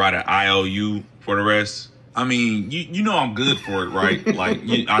probably like write an IOU for the rest. I mean, you know I'm good for it, right? Like,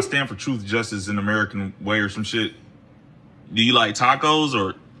 I stand for truth, justice, and American way or some shit. Do you like tacos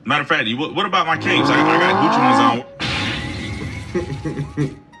or, matter of fact, what about my cakes? I got Gucci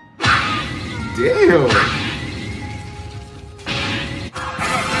ones on. Damn.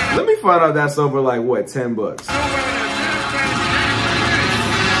 Let me find out that's over like what, $10?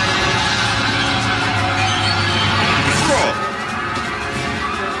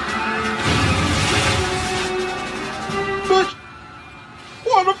 Bitch.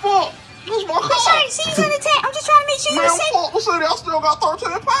 What the fuck? This is my car. I'm sorry, see you on the tag. I'm just trying to make sure Man, you're safe. fuck the city. I still got 13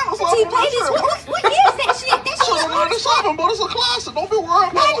 pounds left So you on pay that this? shit. What year is that shit? That shit is 97, but it's a classic. Don't be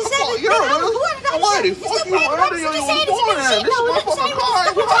worried about what the fuck 97. year it Nigga, I was is. born in 97. Lady, It's fuck the you, brand Andy, new you shit. was It's born the in. shit. This is No, my it's the fucking same. car. It's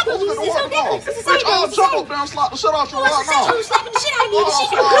Ain't the got same. to It's the work same. on. It's the same. I'll It's the jump same. up there and slap the shit out your What's right the same? now. You slapping the shit out of me with the shit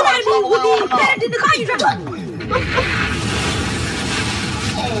that come out of me would be better than the car you drive.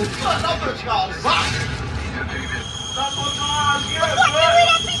 Oh, son, that bitch got zapped.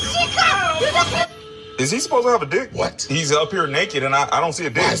 Is he supposed to have a dick? What? He's up here naked and I don't see a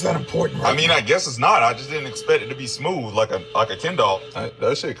dick. Why is that important? I mean, I guess it's not. I just didn't expect it to be smooth like a Ken doll.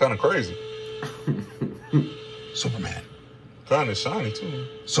 That shit kind of crazy. Superman. Kind of shiny too.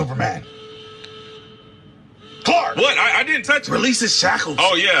 Superman. Clark! What? I didn't touch it. Release his shackles.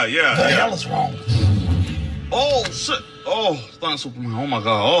 Oh yeah. The hell is wrong? Oh, shit. Oh, thanks, Superman. Oh, my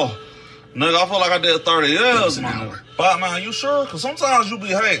God. Oh, nigga, I feel like I did 30 years, an man. hour. Batman, you sure? Because sometimes you be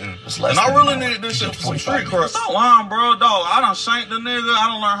hating. It's less And I than really an hour. need this shit for some 45 street cred. minutes. Stop lying, bro, dog. I done shanked the nigga. I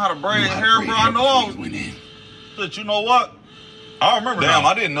done learned how to braid hair, bro. I know I was... Went in. Shit, you know what? I remember. Damn,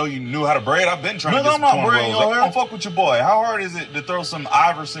 I didn't know you knew how to braid. I've been trying to Nigga, get I'm some not braiding cornrows. your hair. Don't fuck with your boy. How hard is it to throw some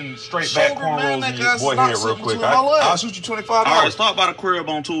Iverson straight back Shoulder, man, cornrows in nigga, your that's boy not head real sitting quick? between my legs. I'll shoot you $25. All right, stop by the crib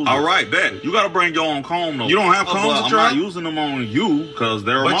on Tuesday. All right, bet. You got to bring your own comb, though. You don't have combs But to try? I'm not using them on you, because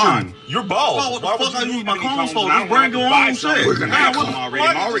they're But mine. you're bald. Oh, what the Why fuck would I you use need my any combs combs? for? I Just don't bring have your to buy own some. shit. We're gonna Yeah, have what some the already.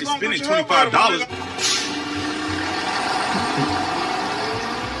 fuck? I'm already Just spending don't get your hair $25.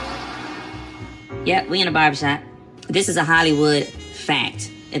 Yep, we in a barbershop. This is a Hollywood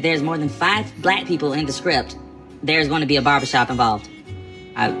fact. If there's more than 5 black people in the script, there's going to be a barbershop involved.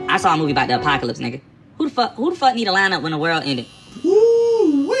 I saw a movie about the apocalypse, nigga. Who the fuck need a lineup when the world ended?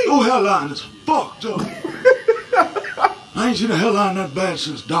 Woo! Your hairline is fucked up. I ain't seen a hairline that bad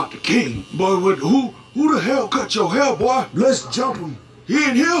since Dr. King. Boy, who the hell cut your hair, boy? Let's jump him. He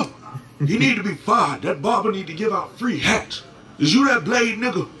in here? He need to be fired. That barber need to give out free hats. Is you that blade,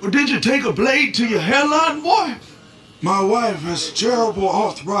 nigga? Or did you take a blade to your hairline, boy? My wife has terrible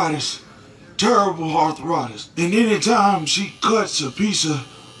arthritis. Terrible arthritis. And anytime she cuts a piece of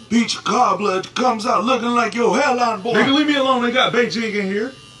peach cobbler, it comes out looking like your hairline, boy. Nigga, leave me alone. They got Beijing in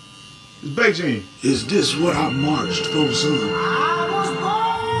here. It's Beijing. Is this what I marched for, son?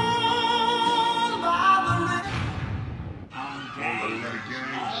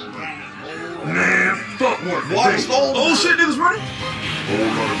 Man, fuck work. Water stove? Oh shit, niggas running. Whole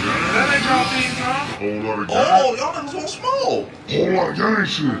lot of gang. That ain't y'all thing, huh? Whole lot of gang. Oh, y'all niggas want smoke. Whole lot of gang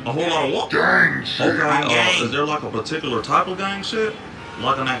shit. A whole lot of what? Gang shit. Okay, is there like a particular type of gang shit?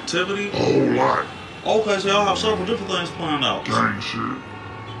 Like an activity? Whole lot. Okay, so y'all have several different things planned out. Gang shit.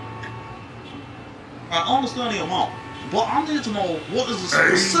 I understand the amount, but I need to know what is the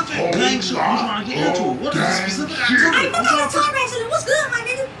Hey, specific whole gang shit I'm trying to get into. lot What is the gang specific shit. activity? I'm I'm not trying a to time accident. What's good, my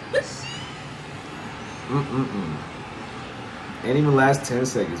nigga? Ain't even last 10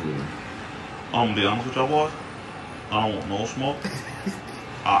 seconds with him. I'm gonna be honest with y'all boys. I don't want no smoke.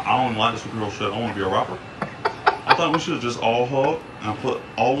 I don't like this superhero shit. I want to be a rapper. I thought we should just all hug and put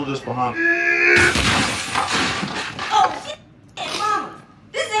all of this behind. Oh, shit, mama.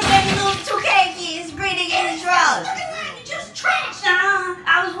 This ain't making little 2K kids breathing in his drawers. You just trash.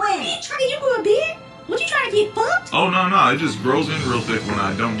 I was winning. You grew a beard? What, you trying to get fucked? Oh, no. It just grows in real thick when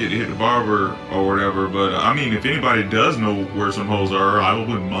I don't get to hit the barber or whatever. But, I mean, if anybody does know where some hoes are, I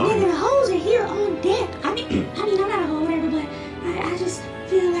wouldn't mind. Nigga, the hoes are here on deck. I mean, I'm not a hoe or whatever, but I just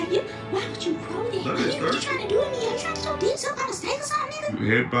feel like, why would you grow that? What you trying to do to me? Are you trying to do this up by mistake or something,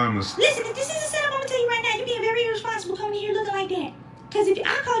 nigga? Head by mistake. Listen, if this is a setup, I'm gonna tell you right now, you're being very irresponsible coming in here looking like that. Because if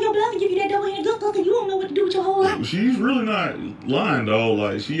I call your bluff and give you that double-handed look, and you don't know what to do with your whole life. She's really not lying, dog.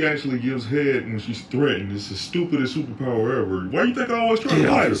 Like, she actually gives head when she's threatened. It's the stupidest superpower ever. Why do you think I always try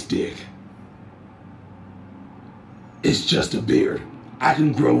to hide his dick? It's just a beard. I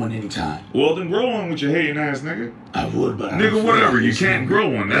can grow one anytime. Well, then grow one with your hating ass, nigga. I would, but nigga, whatever. You can't grow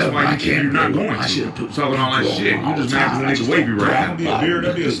one. That's why you're not going to. I should have put talking all that shit. You just making the nigga wavy right now. Be a beard,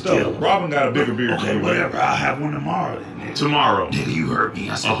 that'd be a stuff. Robin got a bigger beard. Okay, whatever. I'll have one tomorrow then, nigga. Tomorrow. Nigga, you heard me.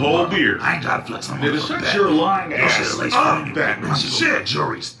 I said a whole beard. I ain't got to flex on my nigga, shut your lying ass up, Batman. Shit,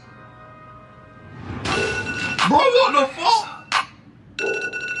 juries. Bro, what the fuck?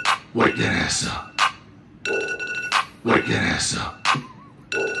 Wake that ass up. Wake that ass up.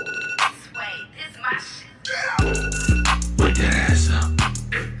 Wake that ass up.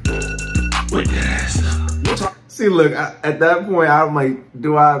 Wake that ass up. See, look, at that point, I'm like,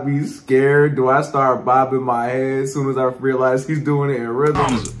 do I be scared? Do I start bobbing my head as soon as I realize he's doing it in rhythm?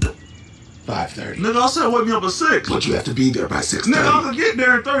 5:30. Nigga, I said wake me up at 6. But you have to be there by 6:30. Nigga, I can get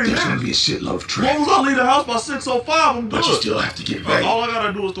there in 30 minutes. There's gonna be a shitload of As traffic. long as I leave the house by 6:05, I'm good. But you still have to get ready. All I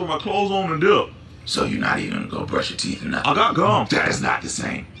gotta do is throw my clothes on and dip. So you're not even gonna go brush your teeth or nothing? I got gum. That is not the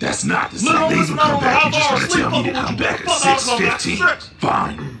same. That's not the same. Look, They even come back. You just how trying to far tell me asleep to come back at fuck, I'll come back at 6:15. 6.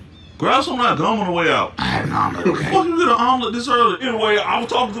 Fine. Grab some of that gum on the way out. I had an omelet, okay? Fuck you get an omelet this early? Anyway, I was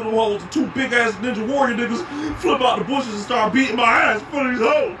talking to the hoes, the 2 big ass Ninja Warrior niggas flip out the bushes and start beating my ass in front of these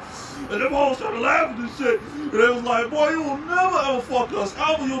hoes. And them hoes started laughing and shit. And they was like, boy, you will never ever fuck us.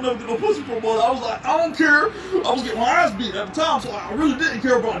 Alpha, you'll never get no pussy from us. I was like, I don't care. I was getting my ass beat at the time, so I really didn't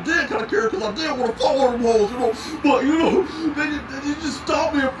care, but I did kind of care because I did want to fuck one of them hoes, you know. But, you know, they just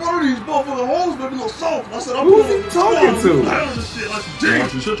stopped me in front of these motherfucking hoes, made me look soft. And I said, I'm who's he talking to? Shit like some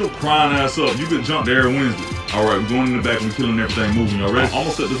dick. Shut your crying ass up. You get jumped every Wednesday. All right, we're going in the back and we're killing everything moving. Y'all ready? I'm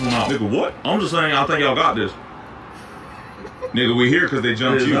gonna set this one out. Nigga, what? I'm just saying, I think y'all got this. Nigga, we here because they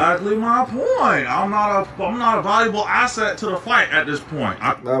jumped you. Exactly my point. I'm not a valuable asset to the fight at this point.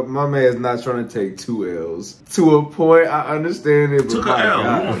 My man's not trying to take 2 L's. To a point, I understand it, but took an L. You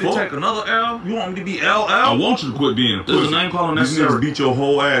want me to take another L? You want me to be LL? I want you to quit being a pussy. There's a name calling These necessary. niggas beat your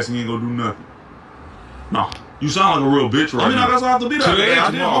whole ass and you ain't gonna do nothing. No. You sound like a real bitch right now. I guess I have to be that. Today,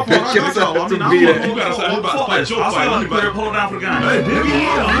 I did my part. Bitch, I got you to. have to I be mean, that. You gotta say, you about to fight your fight. I said, pull it down for the game. Hey, did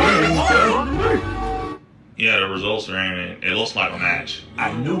you? Yeah, the results are in. It looks like a match.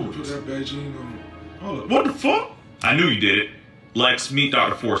 I knew it. Put that Beijing on. What the fuck? I knew you did it. Lex, meet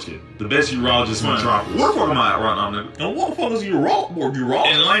Dr. Foreskin, the best urologist in the tropics. Where the fuck am I at right now, nigga? And what the fuck is a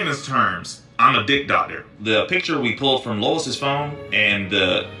urologist? In layman's terms, I'm a dick doctor. The picture we pulled from Lois's phone and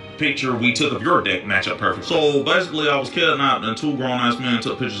the picture we took of your dick match up perfectly. So basically, I was kidnapped and 2 grown ass men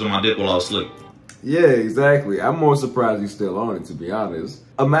took pictures of my dick while I was asleep. Yeah, exactly. I'm more surprised he's still on it, to be honest.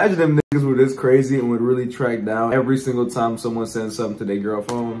 Imagine them niggas were this crazy and would really track down every single time someone sends something to their girl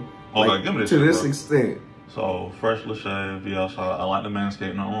phone. Okay, like, give me this to shit, this bro. extent. So freshly shaved, be outside. I like the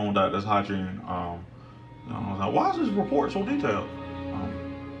manscape. Nothing wrong with that. That's hygiene. You know what I'm saying? Why is this report so detailed?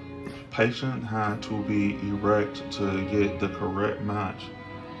 Patient had to be erect to get the correct match.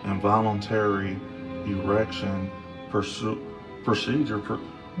 Involuntary erection procedure.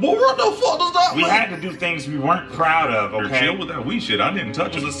 Well, what the fuck does that We mean? had to do things we weren't proud of, okay? Chill with that weed shit. I didn't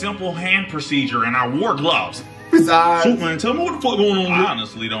touch It it. was a simple hand procedure and I wore gloves. Besides, Superman, tell me what the fuck going on I here.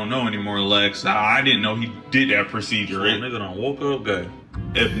 honestly don't know anymore, Lex. I didn't know he did that procedure. Nigga done woke up gay.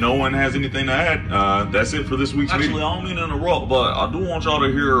 If no one has anything to add, that's it for this week's Actually, meeting. I don't mean to interrupt, but I do want y'all to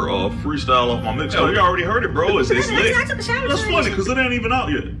hear a freestyle off my mixtape. Oh, you already heard it, bro. It's lit. I took a shower. That's funny, because it ain't even out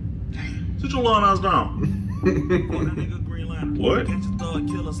yet. Sit your lying ass down. What?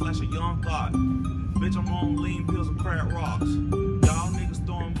 Killer slash a young thought. Bitch, I'm on lean pills and crack rocks. Y'all niggas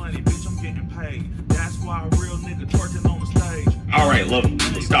throwing money, bitch, I'm getting paid. That's why a real nigga twerking on the stage. All right, love,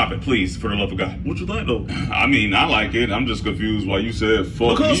 stop it, please, for the love of God. What you think, though? I mean, I like it. I'm just confused why you said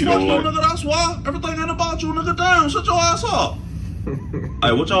fuck Because me, fuck though. you, Like, nigga, that's why. Everything ain't about you, nigga. Damn, shut your ass up.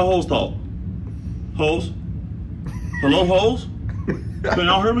 Hey, what y'all hoes talk? Hoes? Hello, hoes? Can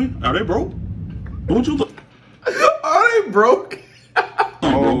y'all hear me? Are they broke? What you look? Are they broke?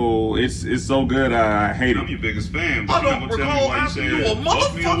 Oh, it's so good. I hate it. I'm your biggest fan. But I don't recall asking you a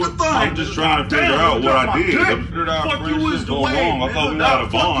motherfucking thing. I'm just trying to figure out what I did. Fuck you is the way. I thought we had a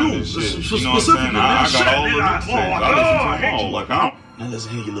bond and shit. You know what I'm saying? I got all the mixtapes. I listened to them all. Like, Now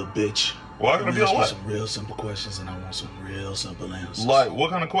listen here, you little bitch. Why gotta be all want what? some real simple questions, and I want some real simple answers. Like, what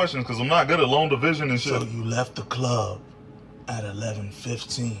kind of questions? Because I'm not good at long division and shit. So you left the club at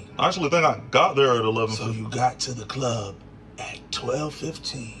 11:15. I actually think I got there at 11. So you got to the club at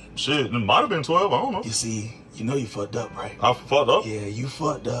 12:15. Shit, it might have been 12. I don't know. You see, you know you fucked up, right? I fucked up? Yeah, you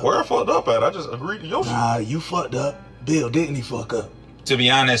fucked up. Where I fucked up at? I just agreed to your shit. Nah, you fucked up. Bill, didn't he fuck up? To be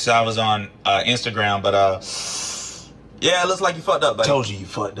honest, I was on Instagram, but yeah, it looks like you fucked up, buddy. Told you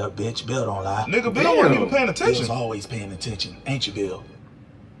fucked up, bitch. Bill don't lie. Nigga, Bill wasn't even paying attention. Bill's always paying attention, ain't you, Bill?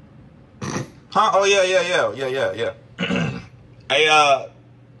 Huh? Oh yeah. Hey,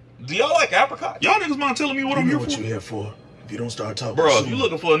 do y'all like apricot? Y'all niggas mind telling me what I'm here for? What you here for? If you don't start talking, bro, if you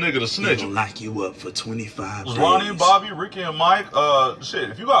looking for a nigga to snitch, he'll lock you up for 25 days. Ronnie, Bobby, Ricky, and Mike.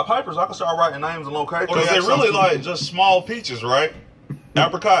 Shit, if you got pipers, I can start writing names and locations. Because they really like just small peaches, right?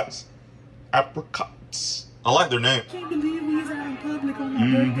 Apricots. Apricots. I like their name. I can't believe we was out in public on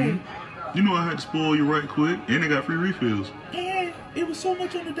my birthday. You know I had to spoil you right quick, and they got free refills. And it was so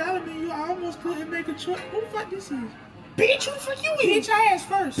much on the dollar menu, I almost couldn't make a choice. Who the fuck this is? Bitch, who the fuck you is? Bitch, I asked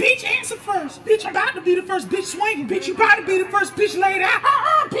first. Bitch, answer first. Bitch, I'm about to be the first bitch swinging. Bitch, you about to be the first bitch laid out.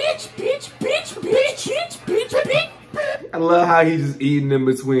 Bitch. I love how he's just eating in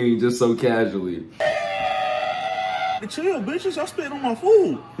between, just so casually. Chill, bitches. I spit on my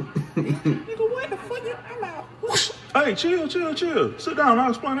food. Nigga, what the fuck? I'm out. Hey, chill. Sit down. I'll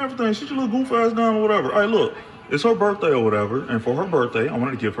explain everything. Sit your little goof ass down or whatever. Hey, look. It's her birthday or whatever. And for her birthday, I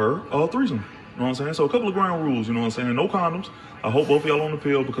wanted to give her a threesome. You know what I'm saying? So a couple of ground rules, you know what I'm saying? No condoms. I hope both of y'all on the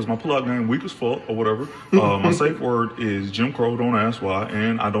pill because my pull-out game weak as fuck or whatever. My safe word is Jim Crow, don't ask why,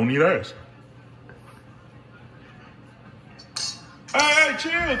 and I don't need ass. Hey,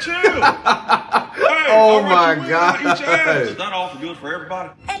 chill. Hey, oh my God. Is that all for good for everybody?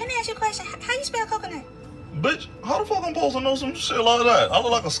 Hey, let me ask you a question. How you spell coconut? Bitch, how the fuck I'm supposed to know some shit like that? I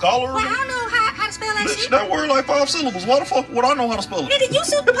look like a scholar or Well, I something? don't know how to spell that Bitch, shit. that word like 5 syllables. Why the fuck would I know how to spell it? Nigga, you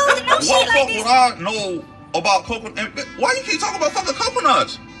supposed to know Why shit the like fuck this. would I know about coconut? Why you keep talking about fucking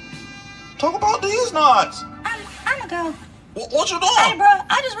coconuts? Talk about these nuts. I'ma go. What you doing? Hey, bro,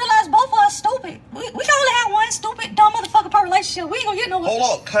 I just realized both of us stupid. We can only have one stupid, dumb motherfucker per relationship. We ain't gonna get no.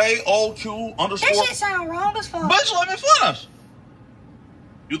 Hold up, KOQ underscore. That shit sound wrong as fuck. Bitch, let me finish.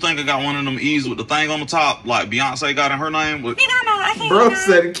 You think I got one of them E's with the thing on the top, like Beyonce got in her name? With... Nigga, I'm out. I can't. Bro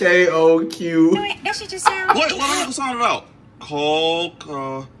said KOQ. That shit just sound. Wait, let me sound it out.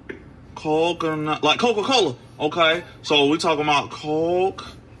 Coconut, like Coca-Cola. Okay, so we talking about Coke.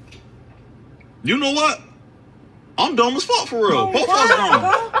 You know what? I'm dumb as fuck for real. Both of us dumb.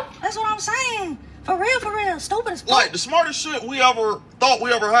 Bro, that's what I'm saying. For real. Stupid as fuck. Like the smartest shit we ever thought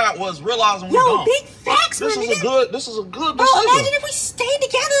we ever had was realizing we Yo, dumb. big facts, This man. is a good decision. Bro, imagine if we stayed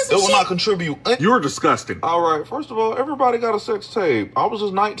together or It some will shit. not contribute. You're disgusting. All right, first of all, everybody got a sex tape. I was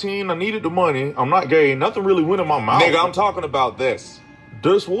just 19. I needed the money. I'm not gay. Nothing really went in my mouth. Nigga, I'm talking about this.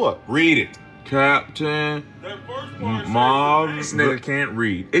 This what? Read it. Captain Mom. This nigga can't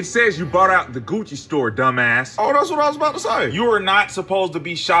read. It says you bought out the Gucci store, dumbass. Oh, that's what I was about to say. You were not supposed to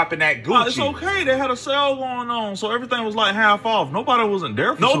be shopping at Gucci. No, it's okay. They had a sale going on, so everything was like half off. Nobody wasn't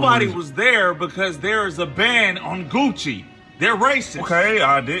there for Nobody some reason. was there because there is a ban on Gucci. They're racist. Okay,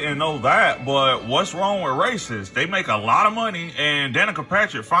 I didn't know that, but what's wrong with racist? They make a lot of money, and Danica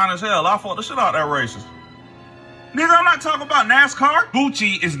Patrick, fine as hell. I fought the shit out that racist. Nigga, I'm not talking about NASCAR.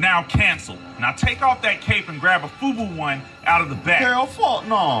 Gucci is now canceled. Now take off that cape and grab a FUBU one out of the back. Hell, fuck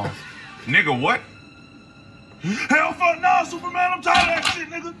no. Nigga, what? Hell, fuck no, Superman. I'm tired of that shit,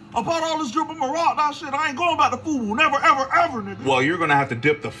 nigga. I bought all this drip in my rock, that shit. I ain't going back to FUBU. Never, ever, nigga. Well, you're gonna have to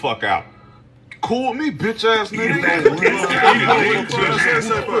dip the fuck out. Cool with me, bitch ass nigga.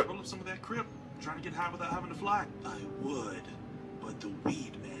 Roll up some of that crib. Trying to get high without having to fly. I would, but the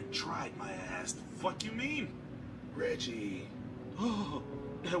weed man tried my ass. The fuck you mean? Reggie. Oh,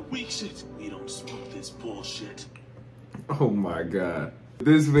 that weak shit. We don't smoke this bullshit. Oh my God.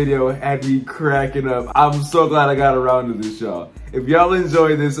 This video had me cracking up. I'm so glad I got around to this, y'all. If y'all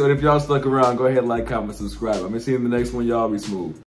enjoyed this, or if y'all stuck around, go ahead, like, comment, subscribe. I'm gonna see you in the next one. Y'all be smooth.